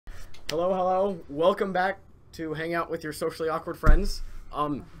Hello, hello. Welcome back to hang out with your socially awkward friends.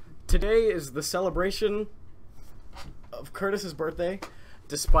 Today is the celebration of Curtis's birthday,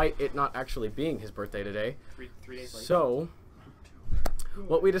 despite it not actually being his birthday today. Three days later. So,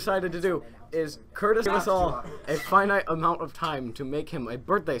 what we decided to do is Curtis gave us all a finite amount of time to make him a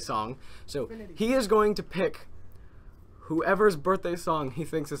birthday song. So he is going to pick whoever's birthday song he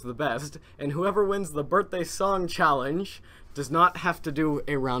thinks is the best, and whoever wins the birthday song challenge does not have to do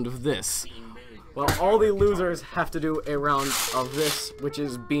a round of this. Well, all the losers have to do a round of this, which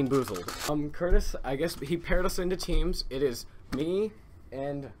is Bean Boozled. Curtis, I guess he paired us into teams. It is me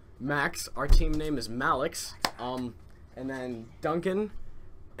and Max. Our team name is Malix. And then Duncan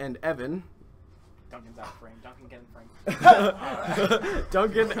and Evan. Duncan's out of frame. Duncan, get in frame.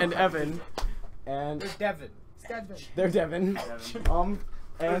 Duncan and Evan. And There's Devin. they're Devin.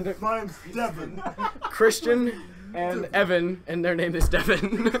 And Mine's Devin. Christian and Evan, and their name is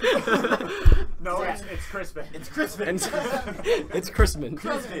Devin. No, it's Crispin. It's Crispin. And it's Crispin.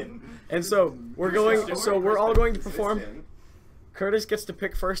 And so we're all going to perform. Curtis gets to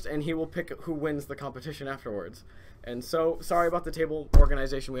pick first, and he will pick who wins the competition afterwards. And so, sorry about the table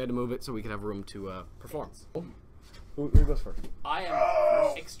organization. We had to move it so we could have room to perform. Who goes first? I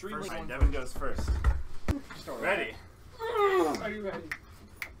am extremely First, Devin goes first. Ready? Are you ready?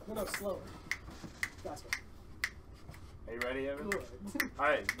 No, slower. Faster. Are you ready, Evan?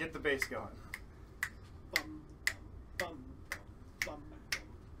 Alright, get the bass going. Bum, bum, bum,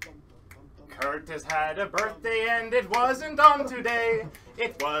 bum, bum. Curtis had a birthday and it wasn't on today.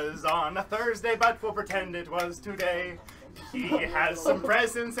 It was on a Thursday, but we'll pretend it was today. He has some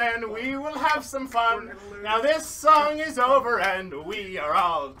presents and we will have some fun. Now this song is over and we are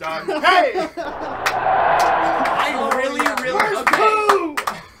all done. Hey! I really okay.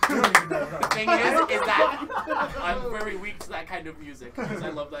 The thing is that I'm very weak to that kind of music because I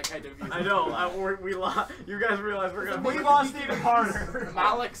love that kind of music. I know. You guys realize we're gonna. We lost even harder.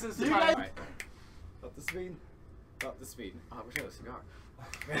 Malix is time. Right. Up the speed. Up the speed. Oh, I wish I had a cigar.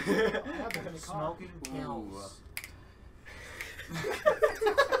 Smoking kills.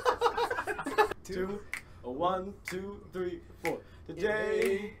 1, 2, 3, 4.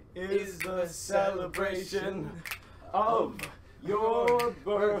 Today is the celebration of your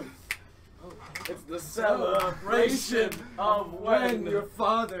birth. It's the celebration of when your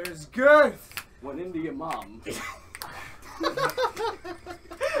father's girth went into your mom.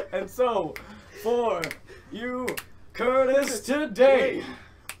 And so, for you, Curtis, today,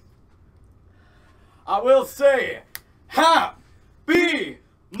 I will say, Happy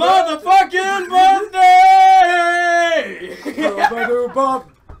motherfucking birthday!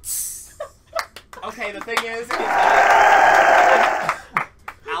 Okay, the thing is that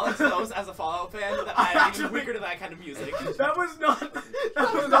Alex knows as a Fallout fan that I'm even weaker to that kind of music. That was not.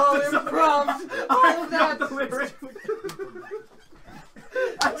 That was all improv. All of that. The lyrics.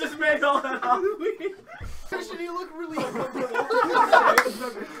 I just made all that up. Christian, you look really uncomfortable.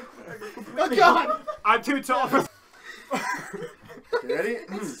 Oh God! I'm too tall for. You ready?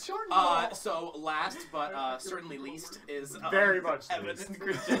 So last but certainly least is Very much Evan least. and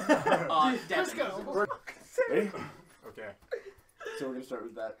Christian. Devin. Ready? Okay. So we're gonna start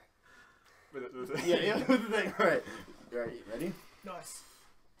with that. With the Yeah, with the thing. Alright. Alright, ready? Nice.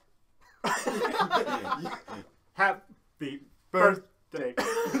 Happy birthday.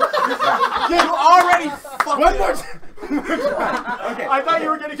 You already fucked One more time! Okay. I thought you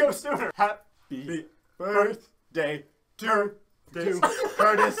were gonna go sooner. Happy birthday to Curtis.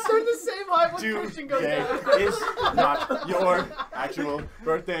 They're the same height when Christian goes Today down. is not your actual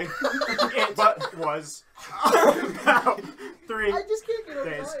birthday. It was about 3 I just can't get over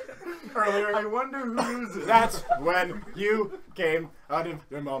days it. earlier. I wonder who loses. That's when you came out of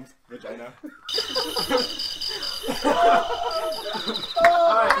your mom's vagina.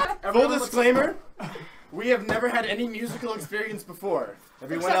 Full disclaimer, we have never had any musical experience before.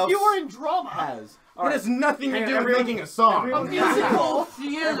 Everyone Except else you were in drama. has. It has nothing to Hey, do with everyone- making a song. A musical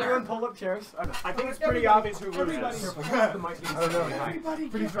theater. Everyone pull up chairs. I think it's pretty obvious who Everybody loses. here, everybody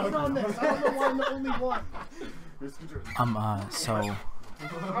get in on this. I'm the one, the only one. So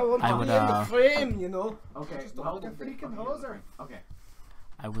I would, the frame, you know. Okay. Just a freaking hoser. Okay.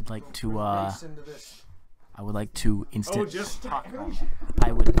 I would like to, Into this. I would like to Oh, just talk.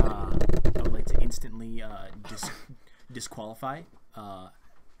 I would like to instantly, disqualify,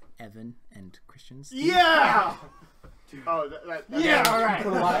 Evan and Christian's team. Yeah! Oh, that Yeah, alright.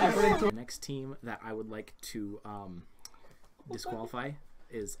 The next team that I would like to, disqualify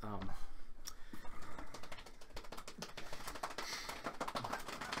is,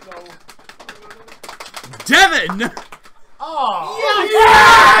 Devin! Oh!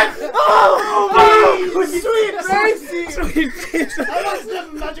 Yes! Oh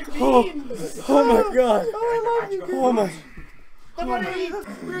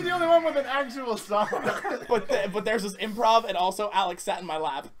song. but there's this improv, and also Alex sat in my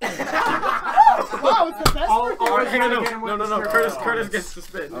lap. Wow, it's the best birthday. No. Curtis gets to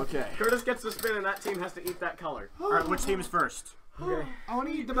spin. Okay. Curtis gets to spin, and that team has to eat that color. All right, which team is first? I want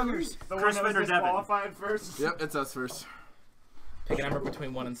to eat the members. The Chris, one that Finn, or was Devin? disqualified first. Yep, it's us first. Pick a number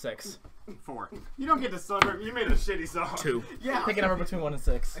between 1 and 6. 4. You don't get to celebrate. You made a shitty song. 2. Yeah. Pick a number between 1 and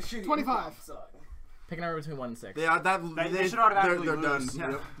 6. 25. Pick a number between 1 and 6. Yeah, They should automatically they're done. lose.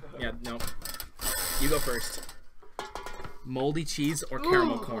 Yep. Yeah, no. You go first. Moldy cheese or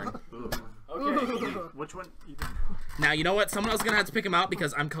caramel corn? Okay. Which one? Now, you know what? Someone else is going to have to pick them out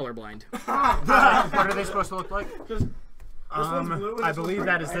because I'm colorblind. What are they supposed to look like? I believe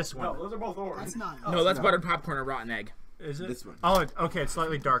that is this one. those are both orange. That's not. No, that's buttered popcorn or rotten egg. Is it? This one. Oh, okay, it's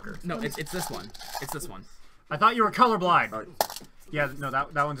slightly darker. No, it's this one. It's this one. I thought you were colorblind. Alright. Yeah, no,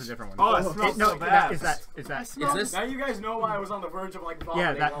 that one's a different one. Oh, it smells so bad. Is that? Is this? Now you guys know why I was on the verge of like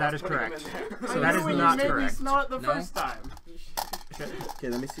vomiting. Yeah, while I that was is putting them correct. in there. So that is not you made me correct. smell it the No. first time. Okay,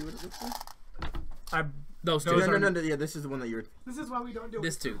 let me see what it looks like. Those two. Those are- No, yeah, this is the one that you're. This is why we don't do it.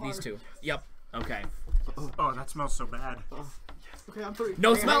 This two. These two. Yep. Okay. Oh, that smells so bad. Okay, I'm 3.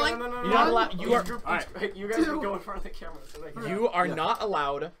 No smelling. No. You're not allowed. You are. Alright, you guys can go in front of the camera. So they can You are not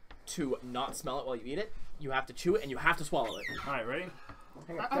allowed to not smell it while you eat it. You have to chew it and you have to swallow it. All right, ready?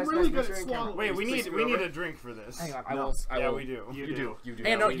 I'm really good at swallowing. Wait, we need a drink for this. Hang on. I will. Yeah, we do. You do.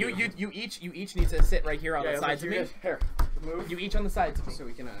 And no, you each need to sit right here on the sides of me. Here, move. You each on the sides of me. So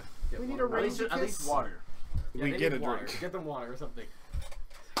we can get We one. need a raise At least water. Yeah, we they get need a water. drink. Get them water or something.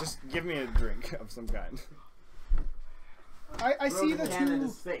 Just give me a drink of some kind. I see the two.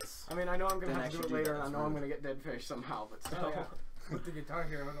 face. I mean, I know I'm gonna Then have I to do should it do later, that, and I that's know I'm rude. gonna get dead fish somehow, but still. With the Guitar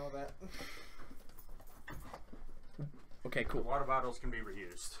Hero and all that. Okay, cool. Water bottles can be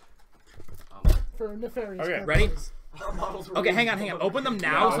reused. For nefarious Okay. Ready? purposes. Okay, hang on. Open them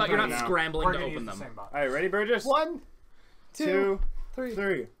now so that you're not now. scrambling We're to gonna open use the them. same bottle. All right, ready, Burgess? 1, 2, 3.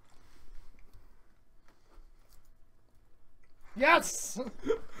 3. Yes!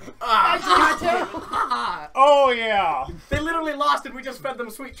 Oh yeah! They literally lost, and we just fed them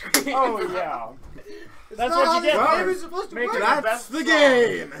sweet treats. Oh yeah! That's what you get. Well, for it was supposed to making work. the That's best the song.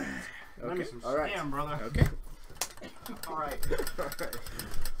 game. Let me some All right. Damn, brother. Okay. All right.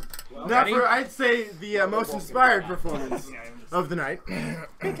 Now ready? for, I'd say, the most inspired performance of the night.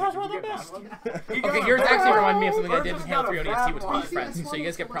 Okay, yours actually reminded me of something I did with Halo 3 ODST with my friends, so you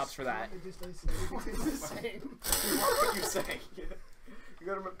guys get props for that. It's the same. What you say? You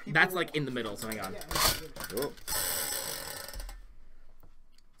gotta make people. That's like in the middle, so hang on. Oh.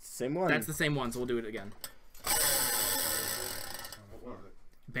 Same one. That's the same one, so we'll do it again.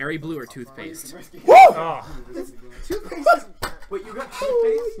 Berry blue or toothpaste? Oh, Wait, you got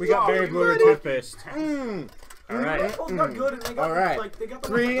toothpaste? we got berry blue toothpaste. Mm. All right. They both got good, and they got All right. like they got the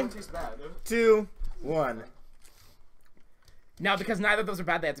 3, don't taste bad. 2, 1. Now, because neither of those are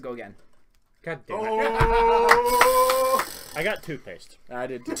bad, they have to go again. God damn it. Oh. I got toothpaste. I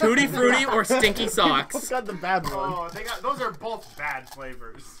did too. Tutti Frutti or Stinky Socks? Got the bad one. Oh, they got. Those are both bad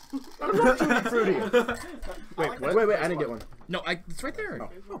flavors. Tutti Frutti. Wait, what? Wait, I didn't get one. No, it's right there.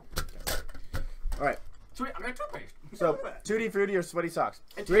 All right. Sweet, I got toothpaste. So, Tutti Frutti or Sweaty Socks?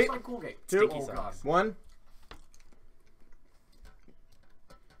 It 3, tastes like Colgate. 2, Stinky socks. 1.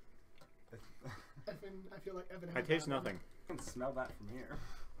 I feel like Evan. I had taste that one. nothing. I can smell that from here.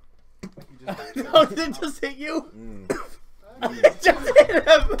 No, did it just hit you? It just hit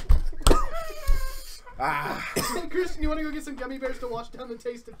him. Ah. Hey, Christian, you want to go get some gummy bears to wash down the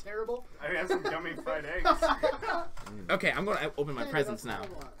taste of terrible? I have some gummy fried eggs. Okay, I'm gonna open my presents now.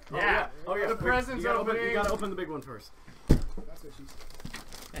 Yeah. Oh yeah. The Wait, presents you gotta opening. you gotta open the big one first. That's what she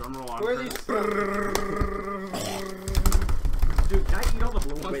said. Drum roll on. Where are these? Dude, can I eat all the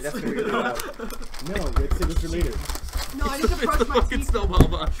blue ones? Wait, that's gonna be good. No, it's signature later. No, I need to brush my Look, teeth. it's still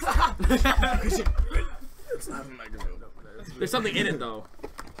Bubba. It's not in the microphone. There's something in it, though.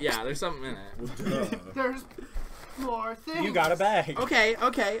 Yeah, there's something in it. There's more things. You got a bag. Okay,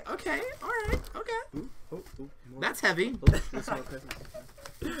 alright, okay. That's heavy. That's it.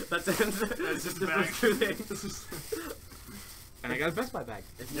 That's just a bag. two things. And I got a Best Buy bag.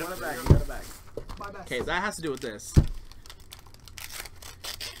 If you want a bag, you got a bag. My best. Okay, that has to do with this.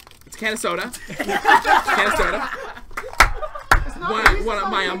 It's a can of soda. Can of soda. It's not One, racist, one of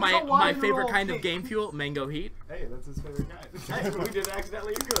it's my a my 1-year-old favorite kind of thing. game fuel, Mango Heat. Hey, that's his favorite kind. Hey, we did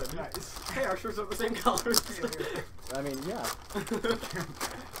accidentally good. Nice. Hey, our shirts are the same colors. I mean, yeah.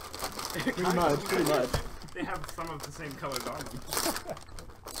 Pretty much. They have some of the same colors on them.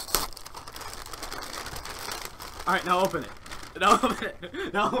 All right, now open it. Now open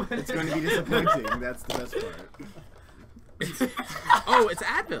it. Now open it. It's going to be disappointing. That's the best part. Oh, it's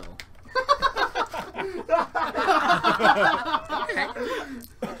Advil.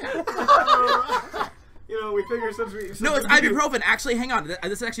 You know, we figure since we... No, it's ibuprofen. Actually, hang on. This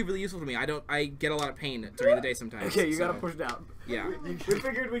is actually really useful for me. I get a lot of pain during the day sometimes. Okay, you gotta so, push down. Yeah. We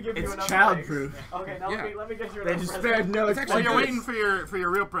figured we'd give you It's enough childproof. space. Okay, now Yeah. let me get you They another just present. spared no It's actually While you're expenses. waiting for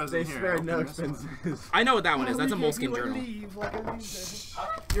your real They present here. spared no open this one. expenses. I know what that one is. That's a Moleskine journal.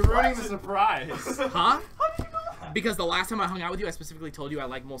 You're ruining the surprise. Huh? Because the last time I hung out with you, I specifically told you I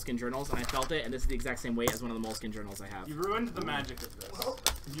like Moleskine journals, and I felt it, and this is the exact same way as one of the Moleskine journals I have. You ruined the magic of this.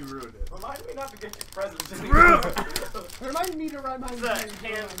 You ruined it. Remind me not to get you presents. Remind me to write my It's a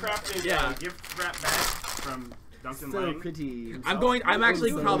handcrafted Yeah. gift wrap bag from Duncan So Lang. pretty. I'm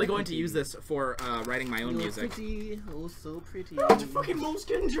actually probably going to use this for writing my own music. Pretty. Oh, so pretty. It's a fucking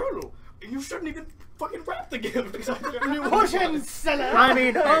Moleskine journal. You shouldn't even fucking wrap the gift because Potion seller. I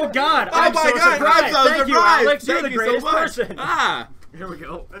mean, oh god, Oh I'm my so God, surprised. I'm so Thank you, surprised. Alex. You're Thank the you so greatest much. person. Ah! Here we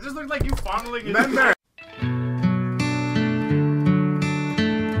go. It just looked like you fondling his Remember.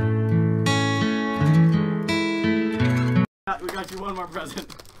 We got you one more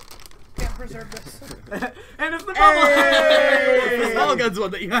present. Can't preserve this. And it's the bubble. Hey! The small guns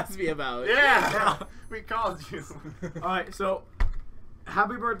one that you asked me about. Yeah, we called you. Alright, so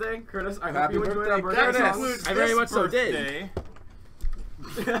happy birthday, Curtis. I hope Happy you enjoyed our birthday, birthday That Curtis. songs. includes I very this much so did. birthday.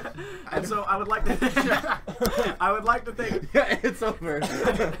 And so I would like to thank It's over. Birthday's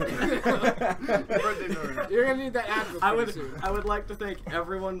over. You're gonna need that ad. I would like to thank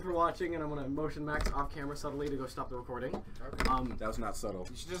everyone for watching, and I'm gonna motion Max off camera subtly to go stop the recording. That was not subtle.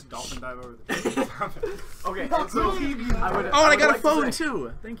 You should just dolphin dive over the table. Okay, and so Oh, and I got a phone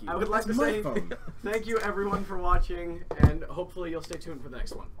too. Thank you. I would like to my say phone. thank you everyone for watching, and hopefully you'll stay tuned for the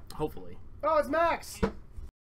next one. Hopefully. Oh, it's Max.